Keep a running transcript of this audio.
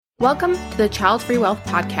Welcome to the Child Free Wealth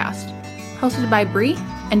Podcast, hosted by Bree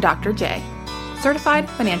and Dr. J, Certified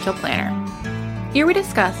Financial Planner. Here we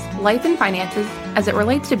discuss life and finances as it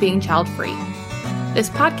relates to being child-free.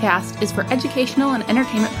 This podcast is for educational and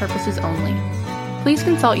entertainment purposes only. Please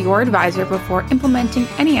consult your advisor before implementing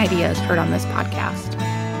any ideas heard on this podcast.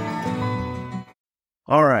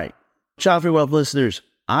 All right, Child Free Wealth listeners,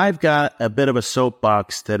 I've got a bit of a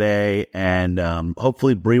soapbox today, and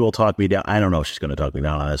hopefully Bree will talk me down. I don't know if she's going to talk me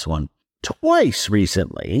down on this one. Twice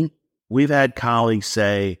recently, we've had colleagues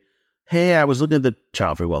say, hey, I was looking at the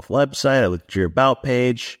Child Free Wealth website, I looked at your About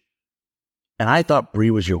page, and I thought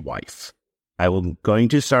Bree was your wife. I'm going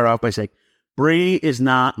to start off by saying, Bree is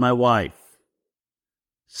not my wife.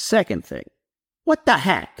 Second thing, what the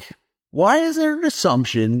heck? Why is there an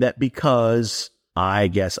assumption that because I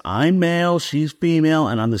guess I'm male, she's female,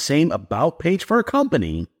 and on the same About page for a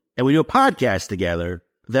company, and we do a podcast together,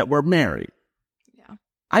 that we're married? Yeah.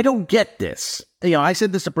 I don't get this. You know, I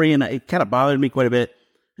said this to Bree, and it kind of bothered me quite a bit.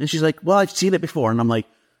 And she's like, well, I've seen it before. And I'm like,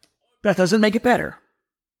 that doesn't make it better.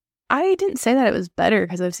 I didn't say that it was better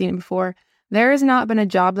because I've seen it before. There has not been a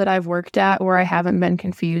job that I've worked at where I haven't been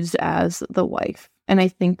confused as the wife. And I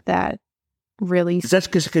think that really... Is that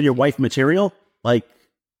because your wife material? Like...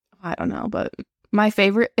 I don't know, but my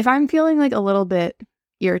favorite... If I'm feeling like a little bit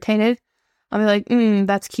irritated, I'll be like,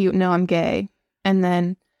 that's cute. No, I'm gay. And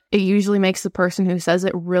then it usually makes the person who says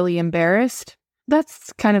it really embarrassed.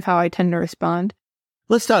 That's kind of how I tend to respond.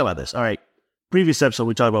 Let's talk about this. All right. Previous episode,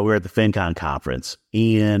 we talked about we were at the FinCon conference,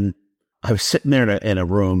 and I was sitting there in a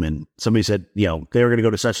room, and somebody said, you know, they were going to go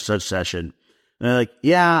to such and such session. And they're like,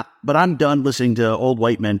 yeah, but I'm done listening to old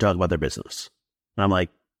white men talk about their business. And I'm like,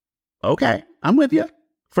 okay, I'm with you.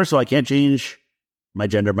 First of all, I can't change my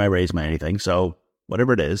gender, my race, my anything. So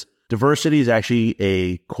whatever it is, diversity is actually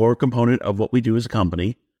a core component of what we do as a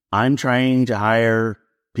company. I'm trying to hire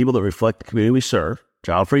people that reflect the community we serve,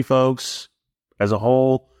 child-free folks as a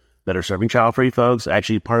whole that are serving child-free folks.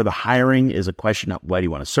 Actually, part of the hiring is a question of why do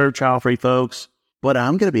you want to serve child-free folks? But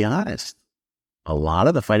I'm going to be honest. A lot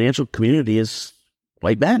of the financial community is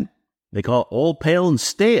white men. They call it old, pale, and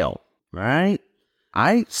stale, right?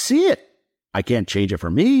 I see it. I can't change it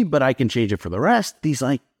for me, but I can change it for the rest. These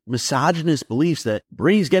like misogynist beliefs that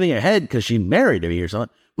Bree's getting ahead because she married me or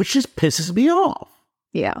something, which just pisses me off.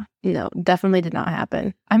 Yeah, no, definitely did not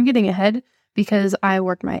happen. I'm getting ahead because I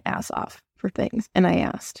worked my ass off for things, and I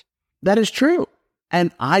asked. That is true.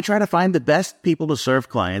 And I try to find the best people to serve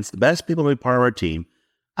clients, the best people to be part of our team.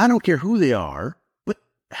 I don't care who they are, but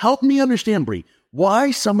help me understand, Bree,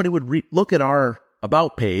 why somebody would look at our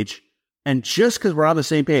About page, and just because we're on the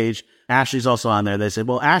same page, Ashley's also on there. They said,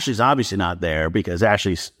 well, Ashley's obviously not there because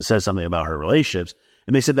Ashley says something about her relationships.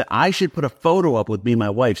 And they said that I should put a photo up with me and my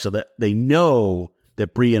wife so that they know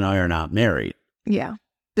that Bree and I are not married. Yeah.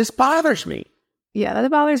 This bothers me. Yeah,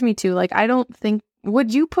 that bothers me too. Like, I don't think...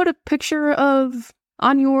 Would you put a picture of...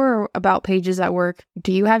 On your About pages at work,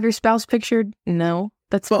 do you have your spouse pictured? No.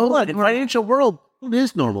 That's... Well, hold on. In the financial world, it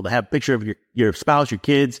is normal to have a picture of your spouse, your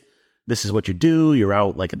kids. This is what you do. You're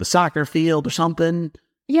out like at the soccer field or something.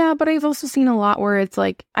 Yeah, but I've also seen a lot where it's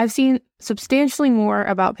like... I've seen substantially more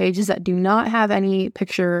About pages that do not have any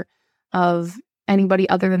picture of anybody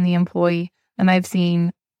other than the employee. And I've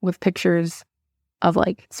seen with pictures of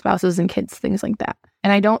like spouses and kids, things like that.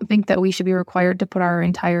 And I don't think that we should be required to put our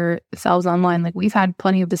entire selves online. Like, we've had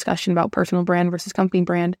plenty of discussion about personal brand versus company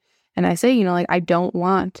brand. And I say, you know, like, I don't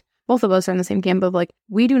want, both of us are in the same camp of like,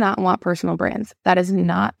 we do not want personal brands. That is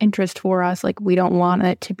not interest for us. Like, we don't want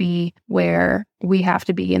it to be where we have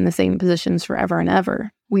to be in the same positions forever and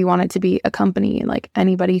ever. We want it to be a company. Like,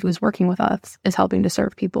 anybody who's working with us is helping to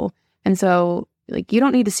serve people. And so, like, you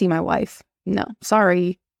don't need to see my wife. No,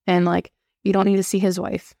 sorry. And like, you don't need to see his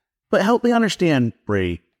wife. But help me understand,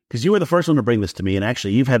 Bree, because you were the first one to bring this to me. And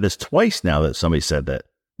actually, you've had this twice now that somebody said that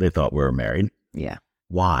they thought we were married. Yeah.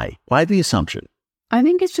 Why? Why the assumption? I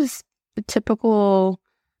think it's just the typical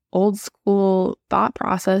old school thought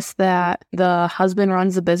process that the husband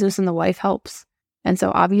runs the business and the wife helps. And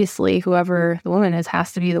so obviously, whoever the woman is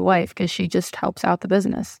has to be the wife because she just helps out the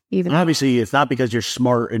business. Even obviously, it's not because you're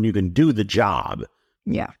smart and you can do the job.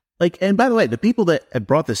 Yeah. Like, and by the way, the people that have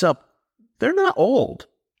brought this up, they're not old.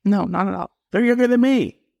 No, not at all. They're younger than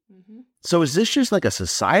me. Mm-hmm. So is this just like a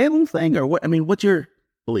societal thing or what? I mean, what's your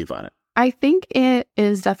belief on it? I think it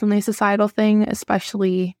is definitely a societal thing,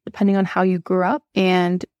 especially depending on how you grew up.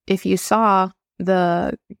 And if you saw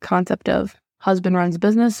the concept of husband runs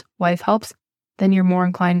business, wife helps, then you're more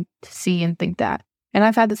inclined to see and think that. And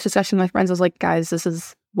I've had this discussion with my friends. I was like, guys, this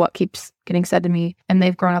is what keeps getting said to me. And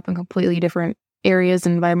they've grown up in completely different areas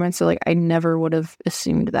and environments. So like I never would have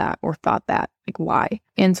assumed that or thought that, like why?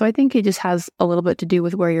 And so I think it just has a little bit to do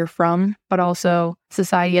with where you're from, but also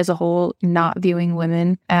society as a whole not viewing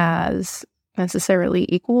women as necessarily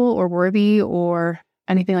equal or worthy or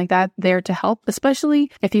anything like that, there to help,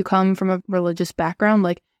 especially if you come from a religious background.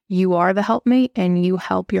 Like you are the helpmate and you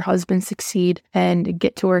help your husband succeed and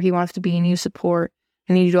get to where he wants to be, and you support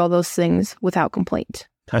and you do all those things without complaint.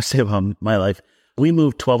 I say about my life, we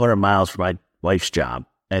moved 1,200 miles for my wife's job,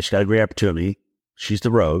 and she got a great opportunity. She's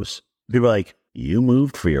the Rose. People are like, you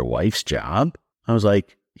moved for your wife's job? I was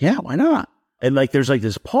like, yeah, why not? And like, there's like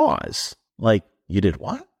this pause, like, you did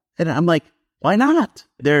what? And I'm like, why not?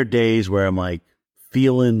 There are days where I'm like,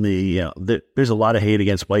 feeling there's a lot of hate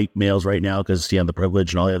against white males right now because, the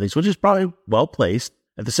privilege and all the other things, which is probably well placed.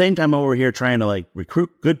 At the same time, over here trying to like recruit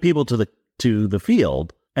good people to the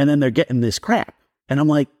field, and then they're getting this crap. And I'm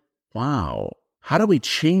like, wow, how do we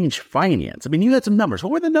change finance? I mean, you had some numbers.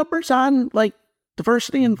 What were the numbers on like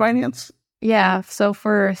diversity in finance? Yeah. So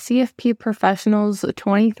for CFP professionals,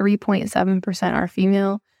 23.7% are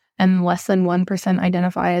female and less than 1%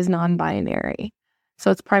 identify as non-binary. So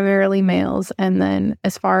it's primarily males. And then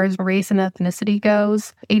as far as race and ethnicity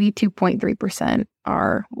goes, 82.3%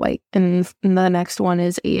 are white. And the next one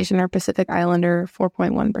is Asian or Pacific Islander,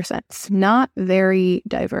 4.1%. It's not very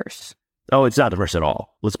diverse. Oh, it's not diverse at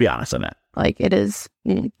all. Let's be honest on that. Like it is,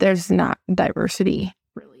 there's not diversity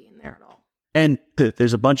really in there at all. And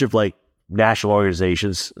there's a bunch of like national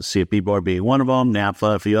organizations, CFP Board being one of them,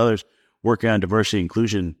 NAPFA, a few others, working on diversity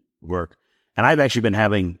inclusion work. And I've actually been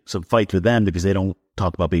having some fights with them because they don't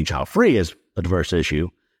talk about being child-free as a diverse issue.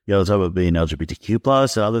 They talk about being LGBTQ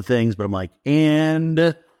plus and other things, but I'm like,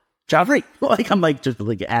 and child-free. Like, I'm like, just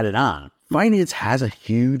like add it on. Finance has a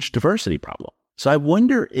huge diversity problem. So I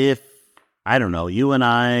wonder if, I don't know, you and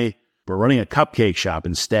I were running a cupcake shop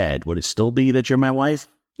instead, would it still be that you're my wife?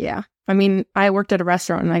 Yeah. I mean, I worked at a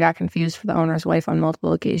restaurant and I got confused for the owner's wife on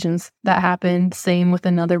multiple occasions. That happened. Same with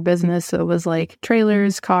another business. So it was like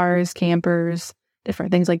trailers, cars, campers,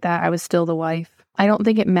 different things like that. I was still the wife. I don't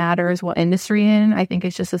think it matters what industry in. I think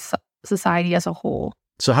it's just a society as a whole.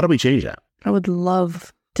 So how do we change that? I would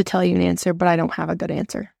love to tell you an answer, but I don't have a good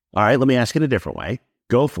answer. All right, let me ask it a different way.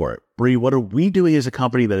 Go for it. Bree, what are we doing as a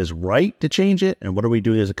company that is right to change it? And what are we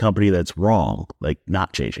doing as a company that's wrong, like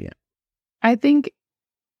not changing it? I think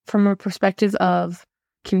from a perspective of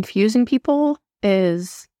confusing people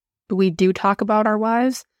is we do talk about our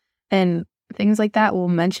wives and things like that. We'll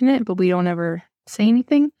mention it, but we don't ever say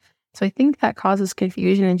anything. So I think that causes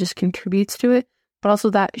confusion and just contributes to it, but also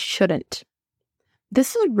that shouldn't.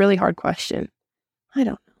 This is a really hard question. I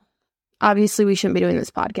don't know. Obviously, we shouldn't be doing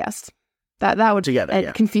this podcast. That would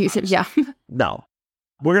confuse it. Yeah. No.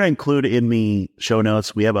 We're going to include in the show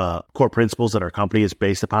notes, we have a core principles that our company is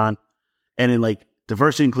based upon. And in like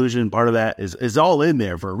diversity inclusion, part of that is all in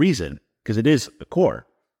there for a reason, because it is a core.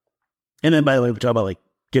 And then, by the way, we talk about like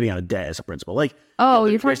getting out of debt as a principle. Like,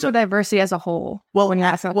 you're talking about diversity as a whole. Well, when you're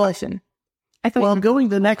asking a question, I thought. Well, I'm going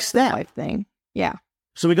the next step. Wife thing. Yeah.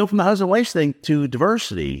 So we go from the husband and wife thing to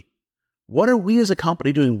diversity. What are we as a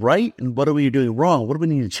company doing right, and what are we doing wrong? What do we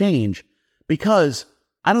need to change? Because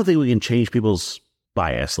I don't think we can change people's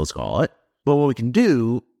bias, let's call it. But what we can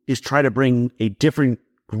do is try to bring a different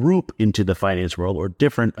group into the finance world or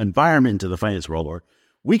different environment into the finance world, or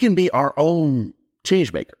we can be our own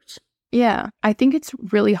change makers. Yeah, I think it's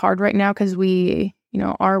really hard right now because we,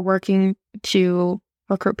 are working to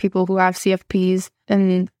recruit people who have CFPs,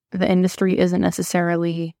 and the industry isn't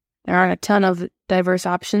necessarily, there aren't a ton of diverse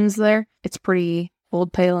options there. It's pretty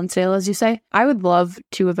old, pale, and stale, as you say. I would love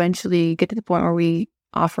to eventually get to the point where we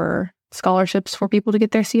offer scholarships for people to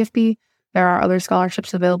get their CFP. There are other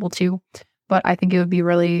scholarships available too, but I think it would be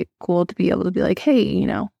really cool to be able to be like, hey,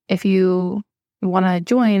 if you want to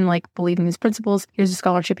join, like, believe in these principles, here's a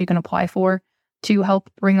scholarship you can apply for to help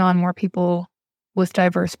bring on more people with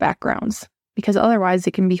diverse backgrounds. Because otherwise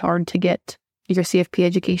it can be hard to get your CFP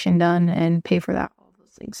education done and pay for that, all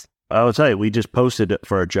those things. I will tell you, we just posted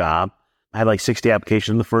for a job. I had like 60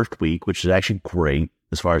 applications in the first week, which is actually great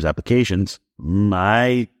as far as applications.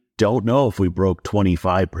 I don't know if we broke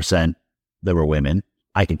 25% that were women.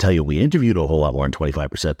 I can tell you we interviewed a whole lot more than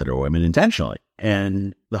 25% that are women intentionally.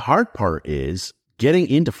 And the hard part is getting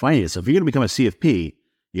into finance. So if you're going to become a CFP,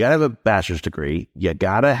 you got to have a bachelor's degree. You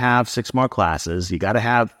got to have 6 more classes. You got to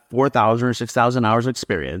have 4,000 or 6,000 hours of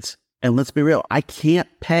experience. And let's be real, I can't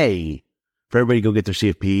pay for everybody to go get their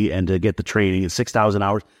CFP and to get the training at 6,000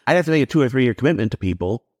 hours. I'd have to make a 2 or 3 year commitment to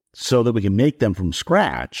people so that we can make them from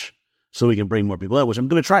scratch, so we can bring more people in, which I'm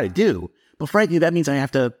going to try to do. But frankly, that means I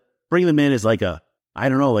have to bring them in as like a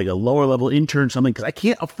lower level intern, something, because I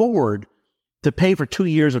can't afford to pay for 2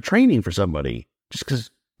 years of training for somebody just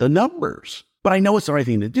because the numbers. But I know it's the right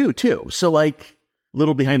thing to do too. So like,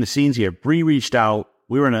 little behind the scenes here, Bree reached out.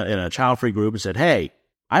 We were in a child-free group and said, hey,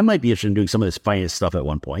 I might be interested in doing some of this finance stuff at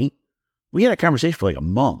one point. We had a conversation for like a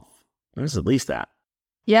month. It was at least that.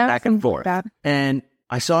 Yeah. Back and forth. And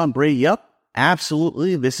I saw in Bree, yep,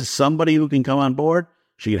 absolutely. This is somebody who can come on board.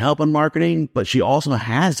 She can help on marketing, but she also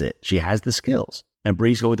has it. She has the skills. And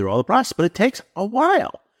Bree's going through all the process, but it takes a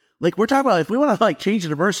while. Like we're talking about, if we want to like change the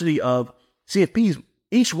diversity of CFPs,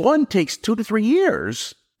 each one takes 2 to 3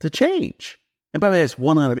 years to change. And by the way, that's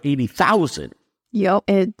 1 out of 80,000. Yep.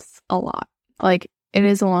 It's a lot. Like it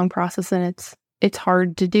is a long process and it's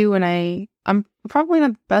hard to do. And I'm probably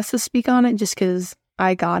not the best to speak on it just because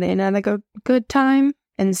I got in at a good time.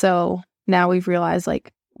 And so now we've realized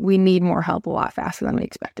like we need more help a lot faster than we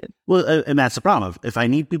expected. Well, and that's the problem. If I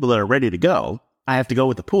need people that are ready to go, I have to go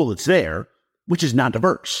with the pool that's there, which is not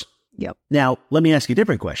diverse. Yep. Now, let me ask you a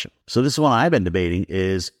different question. So this is one I've been debating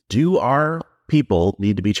is, do our people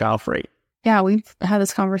need to be child-free? Yeah, we've had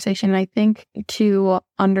this conversation. I think to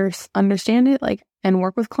understand it, like, and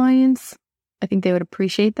work with clients, I think they would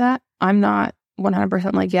appreciate that. I'm not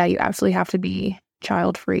 100% like, yeah, you absolutely have to be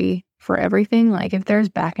child-free for everything. Like, if there's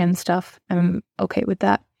back-end stuff, I'm okay with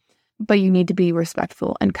that. But you need to be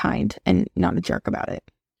respectful and kind and not a jerk about it.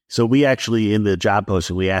 So we actually, in the job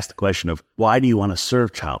posting, we asked the question of, why do you want to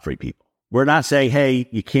serve child-free people? We're not saying, hey,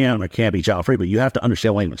 you can or can't be child-free, but you have to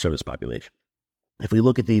understand why you want to serve this population. If we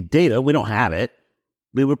look at the data, we don't have it.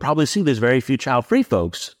 We would probably see there's very few child-free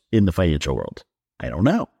folks in the financial world. I don't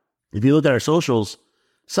know. If you look at our socials,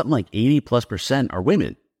 something like 80+% are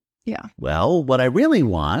women. Yeah. Well, what I really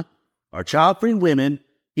want are child-free women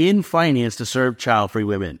in finance to serve child-free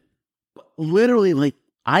women. Literally, like,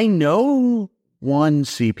 I know one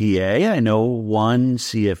CPA, I know one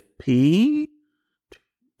CFP,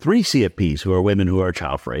 3 CFPs who are women who are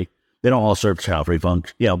child-free. They don't all serve child-free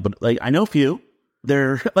function, but like I know a few.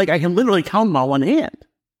 They're like, I can literally count them on one hand.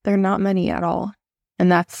 They're not many at all.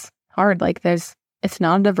 And that's hard. Like it's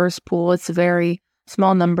not a diverse pool. It's a very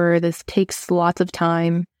small number. This takes lots of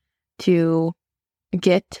time to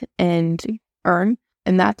get and earn.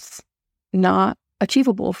 And that's not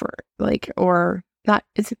achievable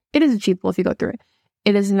it is achievable if you go through it.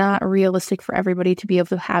 It is not realistic for everybody to be able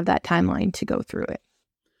to have that timeline to go through it.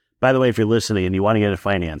 By the way, if you're listening and you want to get into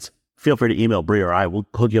finance, feel free to email Bree or I. We'll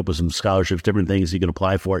hook you up with some scholarships, different things you can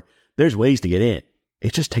apply for. There's ways to get in.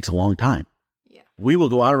 It just takes a long time. Yeah. We will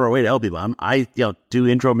go out of our way to help people. I do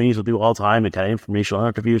intro meetings with people all the time and kind of informational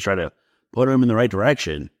interviews, try to put them in the right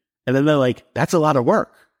direction. And then they're like, that's a lot of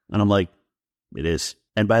work. And I'm like, it is.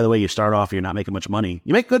 And by the way, you start off, you're not making much money.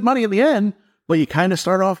 You make good money in the end, but you kind of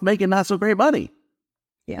start off making not so great money.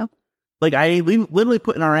 Yeah. Like I literally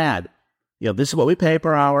put in our ad, this is what we pay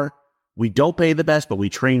per hour. We don't pay the best, but we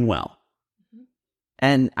train well. Mm-hmm.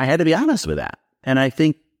 And I had to be honest with that. And I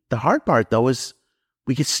think the hard part, though, is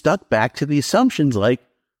we get stuck back to the assumptions like,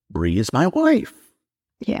 Bree is my wife.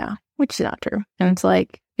 Yeah, which is not true. And it's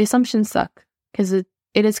like, the assumptions suck. Because it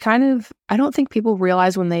is kind of, I don't think people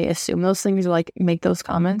realize when they assume those things or like make those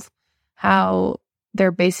comments, how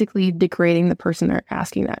they're basically degrading the person they're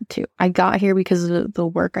asking that to. I got here because of the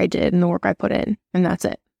work I did and the work I put in. And that's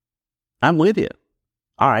it. I'm with you.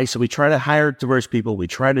 All right, so we try to hire diverse people. We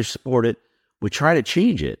try to support it. We try to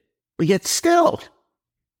change it. We get still.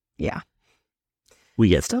 Yeah. We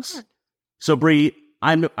get still. So, Bree,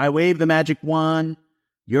 I wave the magic wand.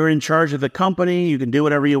 You're in charge of the company. You can do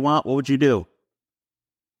whatever you want. What would you do?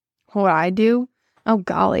 What I do? Oh,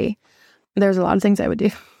 golly. There's a lot of things I would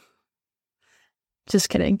do. Just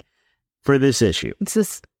kidding. For this issue.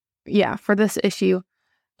 For this issue.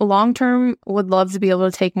 Long term, would love to be able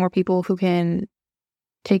to take more people who can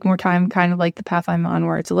take more time, kind of like the path I'm on,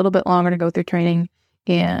 where it's a little bit longer to go through training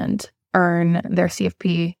and earn their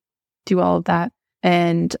CFP, do all of that,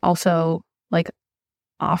 and also like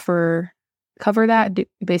cover that,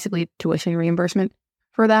 basically tuition reimbursement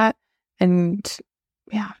for that. And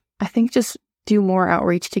yeah, I think just do more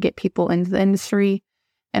outreach to get people into the industry.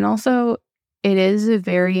 And also, it is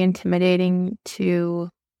very intimidating to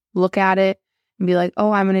look at it and be like,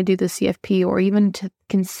 oh, I'm going to do the CFP, or even to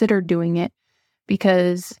consider doing it,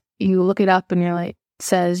 because you look it up and you're like, it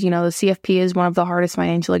says, the CFP is one of the hardest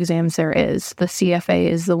financial exams there is. The CFA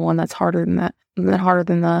is the one that's harder than that, harder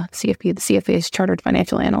than the CFP. The CFA is Chartered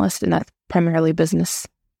Financial Analyst, and that's primarily business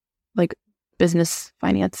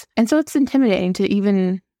finance. And so it's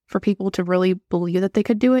intimidating for people to really believe that they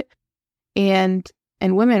could do it. And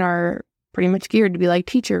women are pretty much geared to be like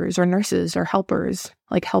teachers or nurses or helpers,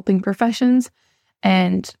 like helping professions.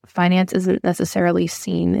 And finance isn't necessarily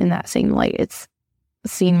seen in that same light. It's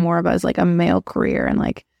seen more of as like a male career and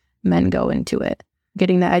like men go into it,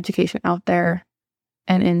 getting that education out there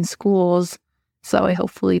and in schools. So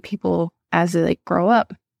hopefully people, as they like grow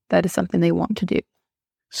up, that is something they want to do.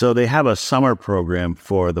 So they have a summer program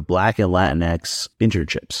for the Black and Latinx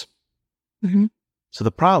internships. Mm-hmm. So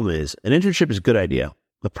the problem is, an internship is a good idea.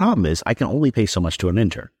 The problem is I can only pay so much to an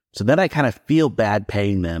intern. So then I kind of feel bad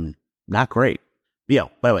paying them. Not great. Yeah,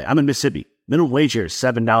 by the way, I'm in Mississippi. Minimum wage here is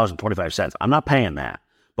 $7.25. I'm not paying that.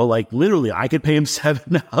 But like literally I could pay him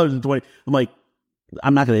 $7.20. I'm like,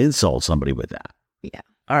 I'm not going to insult somebody with that. Yeah.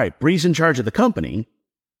 All right, Bree's in charge of the company.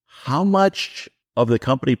 How much of the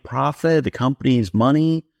company profit, the company's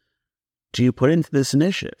money, do you put into this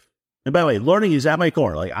initiative? And by the way, learning is at my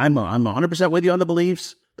core. Like I'm 100% with you on the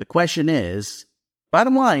beliefs. The question is,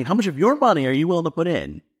 bottom line, how much of your money are you willing to put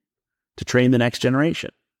in to train the next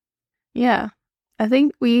generation? Yeah. I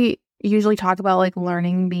think we usually talk about like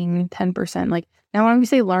learning being 10%. Like now when we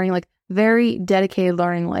say learning, like very dedicated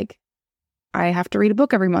learning, like I have to read a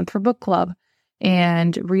book every month for book club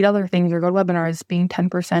and read other things or go to webinars being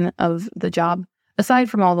 10% of the job. Aside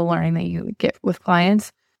from all the learning that you get with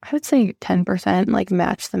clients, I would say 10%, like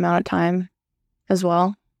match the amount of time as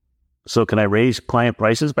well. So can I raise client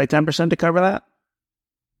prices by 10% to cover that?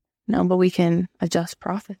 No, but we can adjust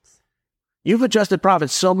profits. You've adjusted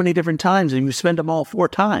profits so many different times and you've spent them all 4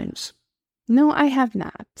 times. No, I have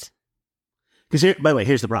not. Because by the way,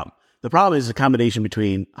 here's the problem. The problem is a combination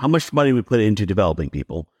between how much money we put into developing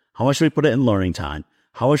people, how much we put it in learning time,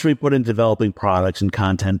 how much we put in developing products and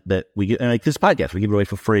content that we get, and like this podcast, we give it away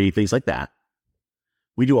for free, things like that.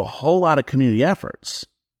 We do a whole lot of community efforts.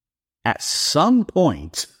 At some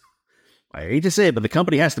point, I hate to say it, but the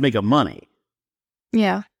company has to make up money.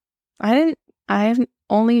 Yeah. I haven't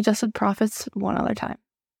only adjusted profits one other time.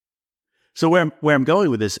 So where I'm going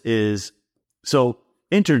with this is, so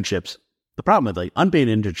internships, the problem with like unpaid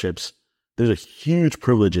internships, there's a huge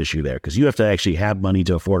privilege issue there because you have to actually have money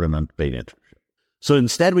to afford an unpaid internship. So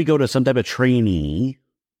instead we go to some type of trainee,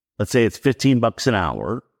 let's say it's $15 an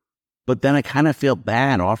hour, but then I kind of feel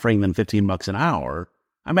bad offering them $15 an hour.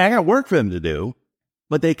 I mean, I got work for them to do,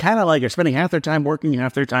 but they kind of like are spending half their time working,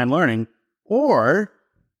 half their time learning, or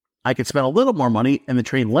I could spend a little more money and then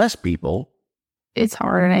train less people. It's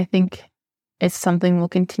hard, and I think it's something we'll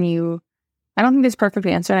continue. I don't think there's a perfect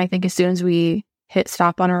answer, and I think as soon as we hit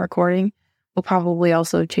stop on our recording, we'll probably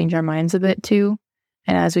also change our minds a bit too.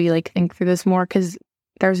 And as we like think through this more, because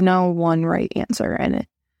there's no one right answer, and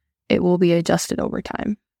it will be adjusted over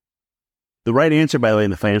time. The right answer, by the way,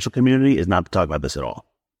 in the financial community is not to talk about this at all.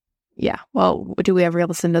 Yeah. Well, do we ever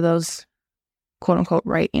listen to those quote unquote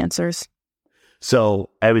right answers? So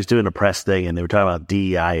I was doing a press thing and they were talking about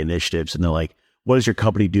DEI initiatives and they're like, what does your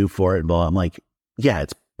company do for it? And I'm like, yeah,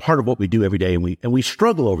 it's part of what we do every day. And we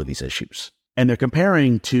struggle over these issues. And they're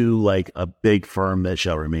comparing to like a big firm that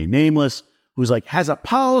shall remain nameless, who's like, has a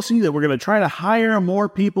policy that we're going to try to hire more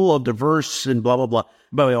people of diverse and blah, blah, blah.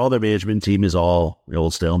 By the way, all their management team is all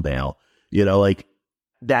old, stale, and Bale. You know, like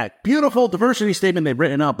that beautiful diversity statement they've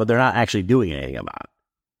written up, but they're not actually doing anything about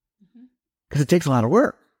it. Because it takes a lot of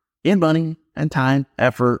work and money and time,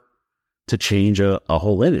 effort to change a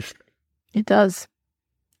whole industry. It does.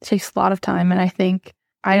 It takes a lot of time. And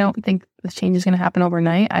I don't think this change is going to happen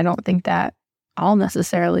overnight. I don't think that I'll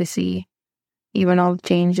necessarily see even all the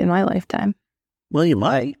change in my lifetime. Well, you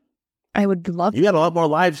might. I would love to. You got a lot more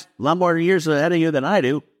lives, a lot more years ahead of you than I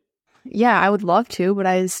do. Yeah, I would love to, but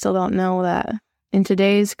I still don't know that in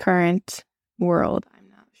today's current world. I'm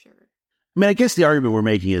not sure. I mean, I guess the argument we're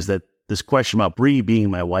making is that this question about Bree being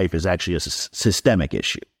my wife is actually a systemic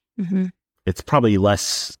issue. Mm-hmm. It's probably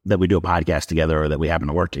less that we do a podcast together or that we happen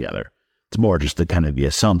to work together. It's more just the kind of the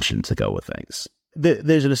assumptions that go with things.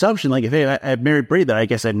 There's an assumption like, if I married Bree, that I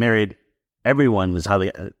guess I married everyone was how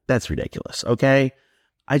they, that's ridiculous. Okay.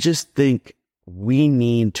 I just think we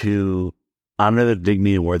need to honor the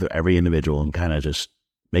dignity and worth of every individual and kind of just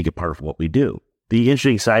make it part of what we do. The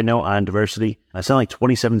interesting side note on diversity, I sound like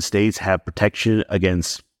 27 states have protection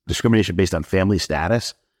against discrimination based on family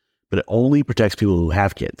status, but it only protects people who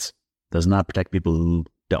have kids. It does not protect people who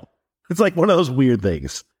don't. It's like one of those weird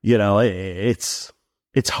things. You know, it's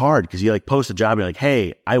hard because you like post a job and you're like,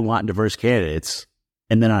 hey, I want diverse candidates.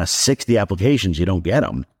 And then on 60 applications, you don't get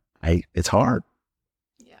them. It's hard.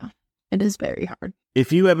 Yeah, it is very hard.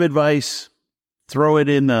 If you have advice, throw it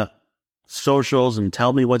in the socials and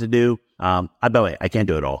tell me what to do. By the way, I can't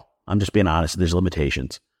do it all. I'm just being honest. There's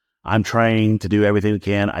limitations. I'm trying to do everything we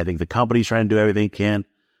can. I think the company's trying to do everything it can.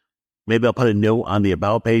 Maybe I'll put a note on the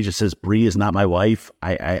about page that says Bree is not my wife.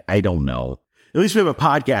 I don't know. At least we have a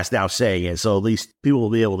podcast now saying it, so at least people will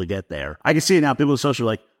be able to get there. I can see it now. People on social are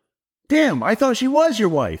like, damn, I thought she was your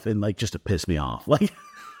wife. And like, just to piss me off. Like,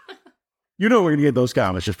 you know, we're going to get those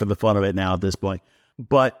comments just for the fun of it now at this point.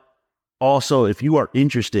 But also, if you are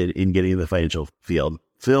interested in getting in the financial field,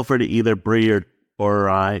 feel free to either Bree or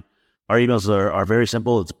I. Our emails are very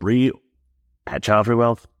simple. It's Bree at Child Free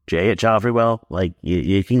Wealth, Jay at Child Free Wealth. Like,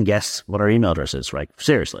 you can guess what our email address is, right?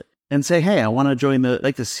 Seriously. And say, hey, I want to join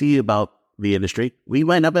like to see about the industry. We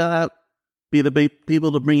might not be the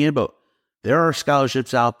people to bring in, but there are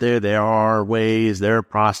scholarships out there. There are ways, there are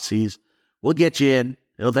processes. We'll get you in.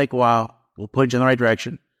 It'll take a while. We'll point you in the right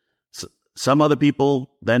direction. Some other people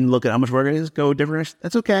then look at how much work it is, go different.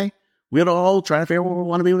 That's okay. We'll all try to figure out what we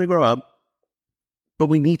want to be when we grow up. But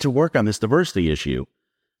we need to work on this diversity issue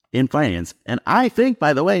in finance. And I think,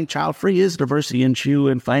 by the way, child free is a diversity issue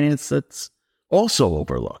in finance that's also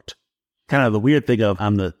overlooked. Kind of the weird thing of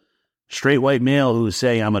I'm the straight white male who's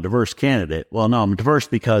saying I'm a diverse candidate. Well, no, I'm diverse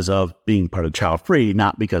because of being part of child free,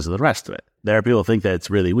 not because of the rest of it. There are people who think that it's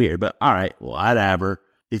really weird, but all right, whatever.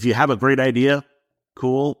 If you have a great idea,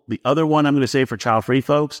 cool. The other one I'm going to say for child free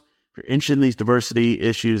folks, if you're interested in these diversity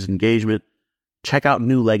issues, engagement, check out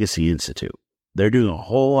New Legacy Institute. They're doing a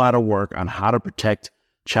whole lot of work on how to protect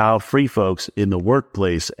child free folks in the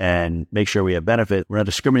workplace and make sure we have benefit. We're not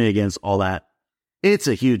discriminating against all that. It's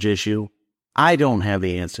a huge issue. I don't have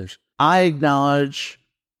the answers. I acknowledge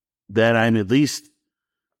that I'm at least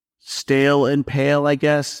stale and pale, I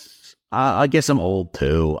guess. I guess I'm old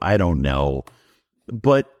too. I don't know.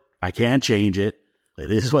 But I can't change it.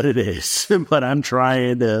 It is what it is. But I'm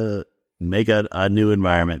trying to make a new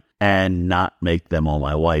environment and not make them all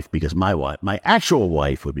my wife, because my actual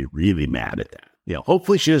wife would be really mad at that. You know,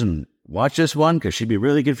 hopefully she doesn't watch this one because she'd be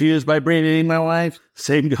really confused by Bree being my wife.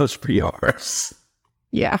 Same goes for yours.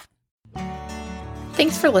 Yeah.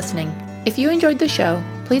 Thanks for listening. If you enjoyed the show,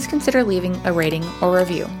 please consider leaving a rating or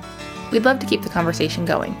review. We'd love to keep the conversation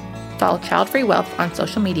going. Follow Child Free Wealth on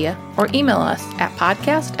social media or email us at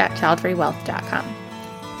podcast@childfreewealth.com.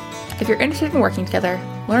 If you're interested in working together,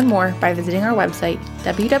 learn more by visiting our website,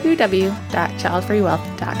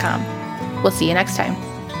 www.childfreewealth.com. We'll see you next time.